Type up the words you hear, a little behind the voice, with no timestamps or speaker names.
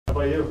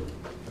about you?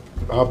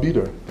 I'll be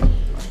there.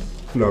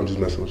 No, I'm just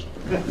messing with you.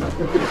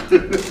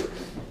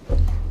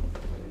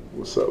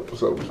 What's up?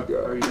 What's up? What you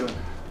got? How are you doing?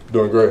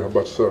 Doing great. How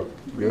about yourself?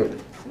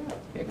 Good.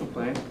 Can't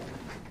complain.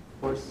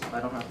 Of course, I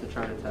don't have to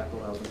try to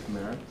tackle Alvin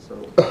Kamara, so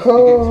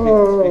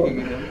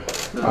speaking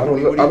of him. I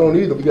don't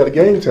either. We got a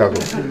game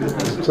tackle.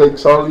 Take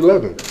solid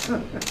 11.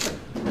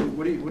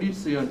 What do you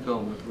see on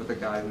film with a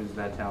guy who's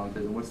that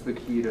talented, and what's the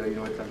key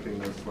to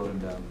attempting to slow him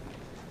down?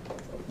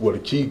 Well, the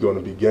key going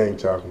to be game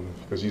tackling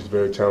because he's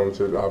very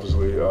talented.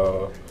 Obviously,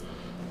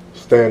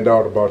 stand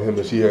out about him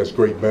is he has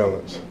great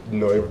balance. You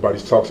know, everybody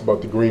talks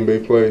about the Green Bay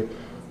play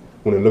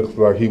when it looked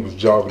like he was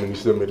jogging and he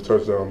still made a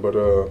touchdown. But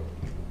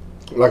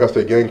like I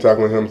said, game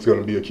tackling him is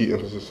going to be a key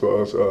emphasis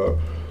for us.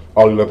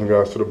 All 11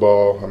 guys to the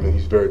ball. I mean,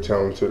 he's very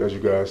talented, as you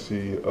guys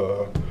see.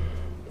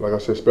 Like I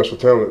said, special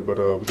talent, but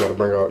we got to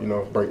bring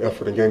out, bring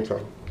effort in game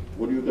time.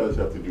 What do you guys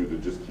have to do to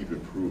just keep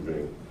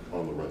improving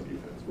on the run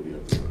defense? What do you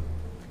have to do?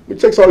 It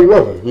takes all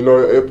 11. You know,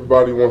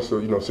 everybody wants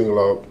to, single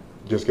out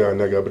this guy and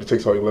that guy, but it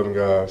takes all 11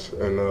 guys.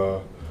 And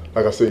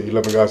like I said,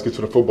 11 guys get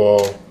to the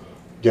football,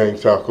 gang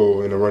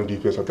tackle, and the run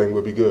defense. I think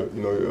we'll be good.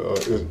 You know,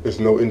 it's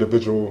no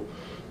individual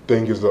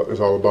thing. It's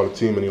all about a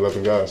team and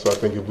 11 guys. So I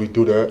think if we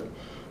do that,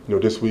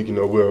 this week,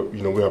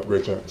 we'll have a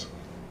great chance.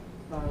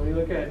 When you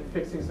look at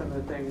fixing some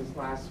of the things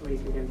last week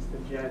against the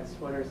Jets,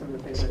 what are some of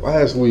the things that...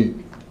 Last week?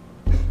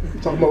 I'm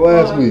talking about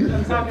last week.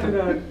 I'm talking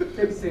about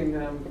fixing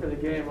them for the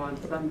game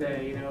on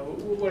Sunday.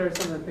 What are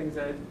some of the things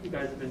that you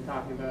guys have been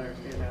talking about or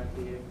stand out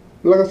to you?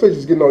 Like I said,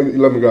 just getting all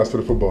 11 guys to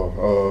the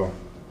football.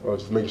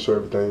 Just making sure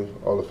everything,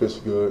 all the fits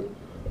are good.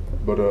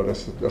 But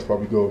that's why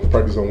we go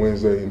practice on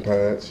Wednesday in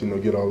pads,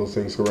 get all those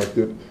things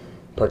corrected.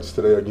 Practice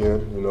today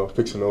again,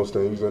 fixing those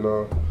things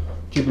and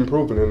keep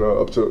improving and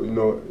up to,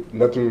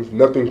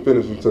 nothing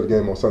finished until the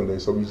game on Sunday.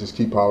 So we just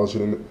keep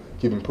polishing and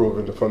keep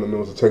improving the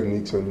fundamentals and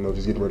techniques and,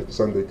 just getting ready for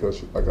Sunday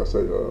because, like I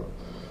said,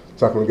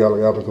 tackling a guy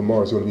like Alvin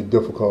Kamara is going to be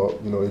difficult,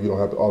 if you don't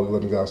have all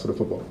 11 guys to the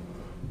football.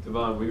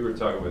 Devon, we were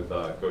talking with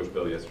Coach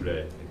Bill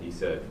yesterday, and he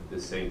said the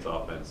Saints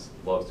offense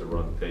loves to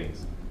run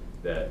things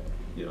that,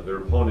 their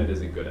opponent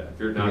isn't good at. If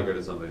you're not good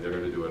at something, they're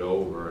going to do it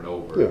over and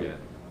over again.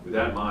 With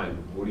that in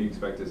mind, what do you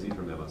expect to see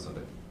from them on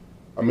Sunday?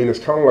 I mean, it's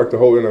kind of like the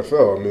whole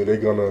NFL. I mean, they're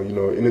going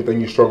to, anything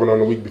you struggled on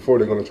the week before,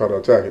 they're going to try to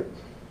attack it.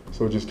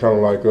 So just kind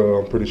of like,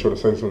 I'm pretty sure the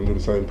Saints going to do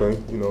the same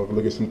thing.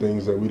 Look at some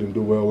things that we didn't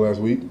do well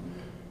last week.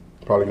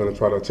 Probably going to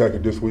try to attack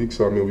it this week.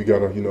 So, I mean, we got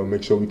to,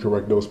 make sure we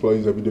correct those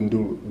plays that we didn't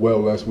do well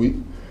last week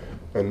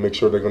and make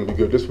sure they're going to be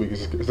good this week.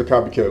 It's a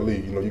copycat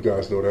league. You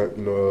guys know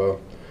that.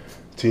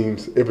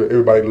 Teams,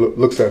 everybody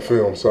looks at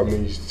film. So, I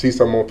mean, you see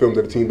something on film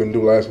that the team didn't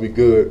do last week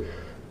good,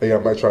 and I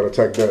might try to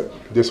attack that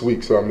this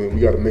week. So, I mean, we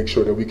got to make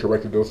sure that we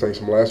corrected those things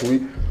from last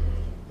week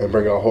and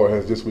bring our hard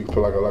heads this week.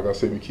 So, like I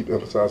said, we keep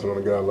emphasizing on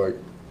a guy like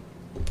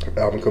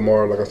Alvin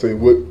Kamara. Like I said,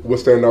 what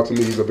standing out to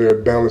me, he's a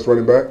very balanced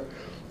running back.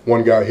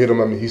 One guy hit him.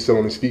 I mean, he's still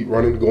on his feet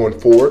running, going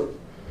forward,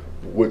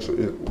 which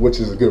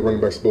is a good running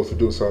back supposed to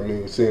do. So, I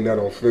mean, seeing that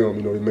on film,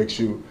 it makes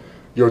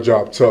your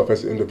job tough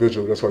as an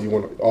individual. That's why you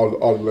want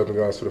all 11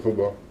 guys to the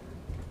football.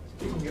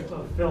 Speaking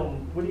of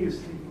film, what do you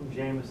see from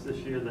Jameis this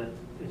year that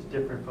is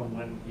different from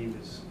when he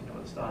was,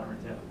 a starter in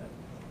Tampa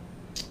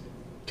Bay?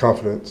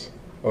 Confidence.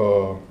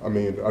 I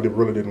mean, I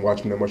really didn't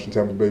watch him that much in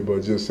Tampa Bay,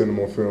 but just seeing him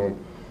on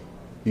film,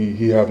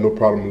 he have no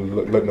problem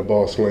letting the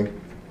ball swing.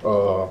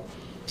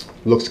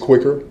 Looks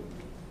quicker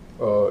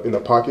in the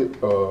pocket,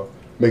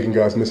 making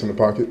guys miss in the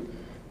pocket.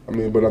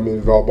 But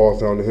it all boils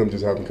down to him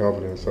just having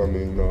confidence. I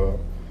mean,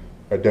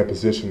 at that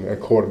position, at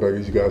quarterback,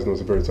 as you guys know,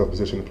 it's a very tough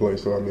position to play.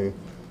 So, I mean,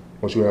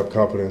 once you have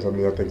confidence, I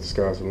think the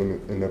sky's the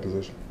limit in that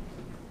position.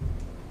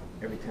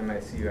 Every time I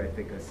see you, I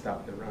think I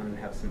stop the run and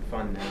have some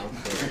fun now.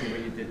 So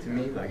what you did to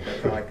me,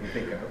 that's all I can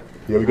think of.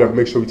 Yeah, we got to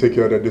make sure we take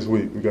care of that this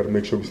week. We got to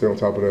make sure we stay on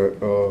top of that.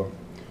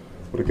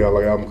 With a guy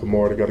like Alvin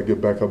Kamara, they got to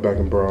get back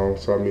in Brown.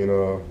 So, I mean,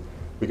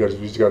 we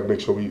just got to make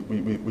sure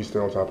we stay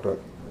on top of that.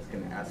 I was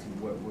going to ask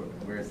you,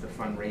 where's the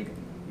fun rating?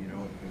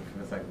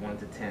 If it's like 1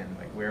 to 10,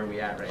 where are we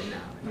at right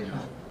now?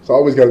 It's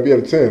always got to be at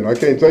a 10. I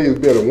can't tell you it's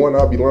be at a 1.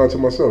 I'll be lying to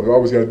myself. It's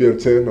always got to be at a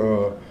 10.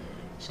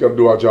 Just got to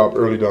do our job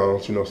early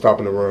downs,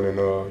 stopping the run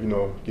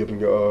and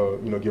giving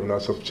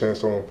ourselves a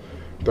chance on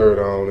third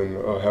down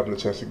and having a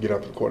chance to get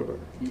after the quarterback.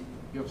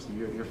 You're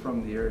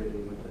from the area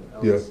with the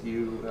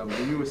LSU. Yes.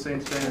 Were you a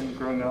Saints fan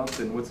growing up,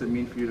 and what's it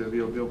mean for you to be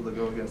able to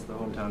go against the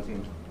hometown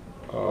team?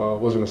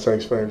 Wasn't a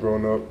Saints fan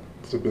growing up.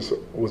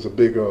 Was a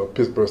big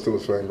Pittsburgh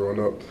Steelers fan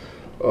growing up.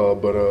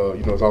 But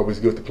it's always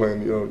good to play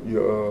in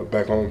your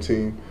back home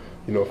team.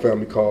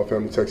 Family called,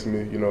 family texted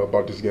me,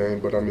 about this game.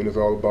 But it's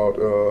all about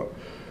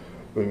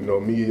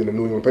me and the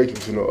New England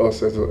Patriots.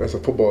 Us as a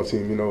football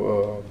team.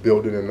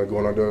 Building and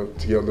going out there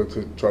together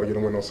to try to get a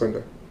win on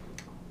Sunday.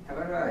 How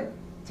about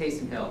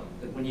Taysom Hill?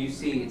 When you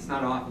see, it's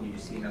not often you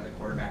just see another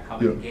quarterback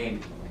come in the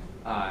game.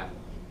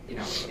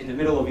 In the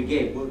middle of a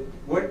game,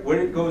 what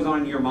goes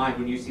on in your mind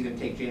when you see them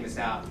take Jameis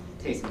out?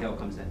 Taysom Hill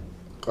comes in.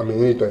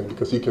 Anything,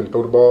 because he can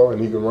throw the ball and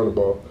he can run the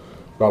ball.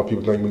 A lot of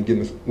people think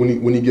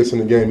when he gets in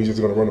the game, he's just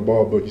going to run the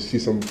ball. But you see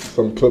some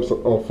clips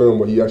on film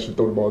where he actually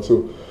throw the ball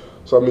too.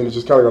 So I mean, it's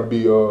just kind of got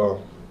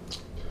to be.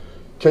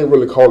 Can't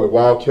really call it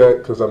wildcat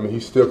because I mean he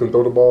still can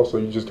throw the ball. So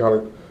you just kind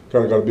of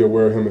got to be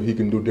aware of him and he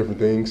can do different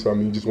things. So I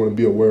mean, you just want to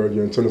be aware.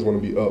 Your antennas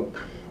want to be up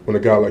when a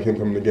guy like him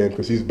comes in the game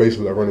because he's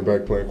basically a running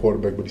back playing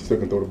quarterback, but he still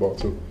can throw the ball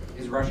too.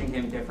 Is rushing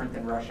him different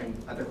than rushing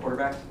other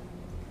quarterbacks?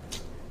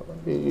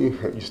 I mean,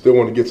 you still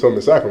want to get something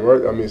to sack him,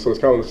 right? I mean, so it's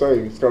kind of the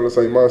same. It's kind of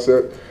the same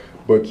mindset,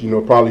 but you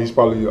know, he's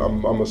probably.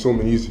 I'm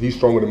assuming he's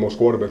stronger than most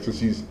quarterbacks since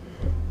he's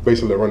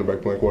basically a running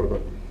back playing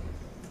quarterback.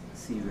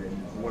 See you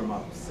in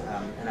warm-ups,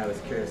 and I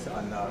was curious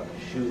on the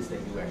shoes that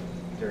you wear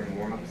during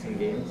warm-ups and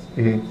games.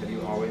 Mm-hmm. Have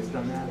you always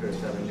done that, or is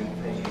that a new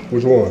thing?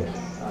 Which one?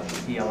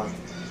 BLM.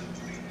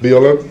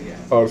 BLM?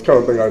 Yeah. It's kind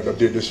of thing I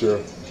did this year.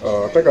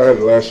 I think I had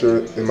it last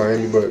year in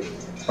Miami, but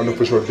I know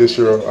for sure this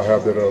year I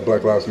have that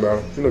Black Lives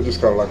Matter. You know,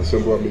 just kind of like a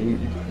symbol. I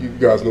mean, you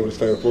guys know what it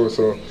stands for,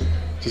 so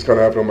just kind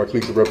of have it on my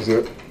cleats to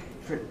represent.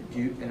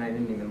 And I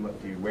didn't even look.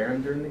 Do you wear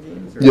them during the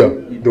games? Or Yeah,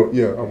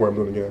 you I wear them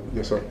during the game.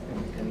 Yes, sir.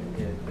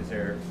 And is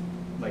there,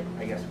 like,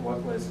 I guess,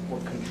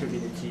 what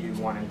contributed to you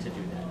wanting to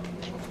do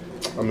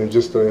that? I mean,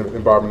 just the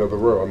environment of the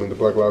world. I mean, the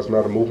Black Lives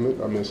Matter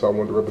movement. I mean, so I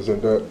wanted to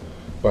represent that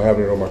by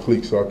having it on my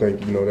cleats. So I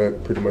think, you know,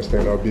 that pretty much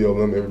stand out.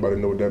 BLM, everybody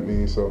know what that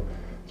means. So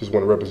just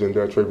want to represent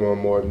that.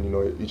 Trayvon Martin, you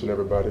know, each and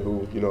everybody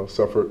who, you know,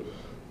 suffered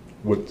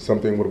with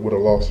something with a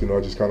loss. You know,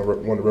 I just kind of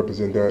want to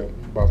represent that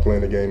by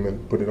playing the game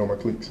and put it on my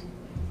cleats.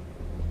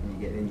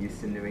 You getting used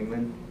to New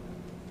England?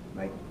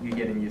 Like, you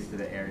getting used to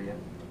the area?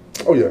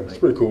 Oh yeah, it's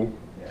pretty cool.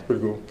 Yeah. It's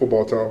pretty cool.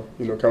 Football town.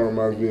 You know, kind of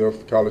reminds me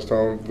of college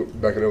town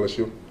back at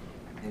LSU.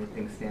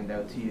 Anything stand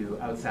out to you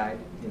outside,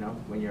 you know,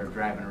 when you're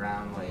driving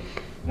around? Like,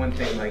 one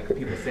thing, like,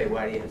 people say,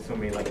 why do you have so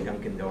many, like,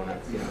 Dunkin'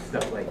 Donuts, you know,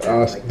 stuff like that.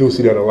 I do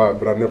see that a lot,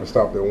 but I never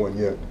stopped at one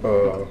yet.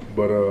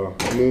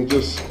 I mean,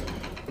 just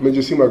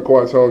seem like a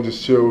quiet town,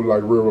 just chill,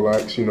 like real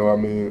relaxed. You know, I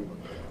mean,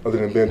 other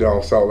than being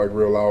down south, like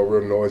real loud,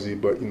 real noisy.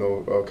 But you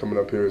know, coming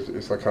up here,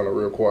 it's like kind of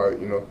real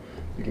quiet. You know,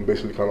 you can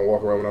basically kind of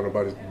walk around without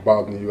nobody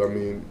bothering you. I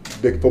mean,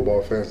 big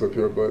football fans up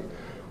here, but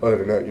other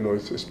than that, you know,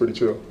 it's pretty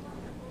chill.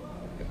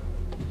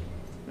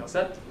 No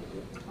set?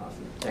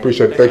 Awesome.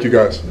 Appreciate it. Thank you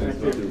guys.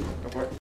 Thank you.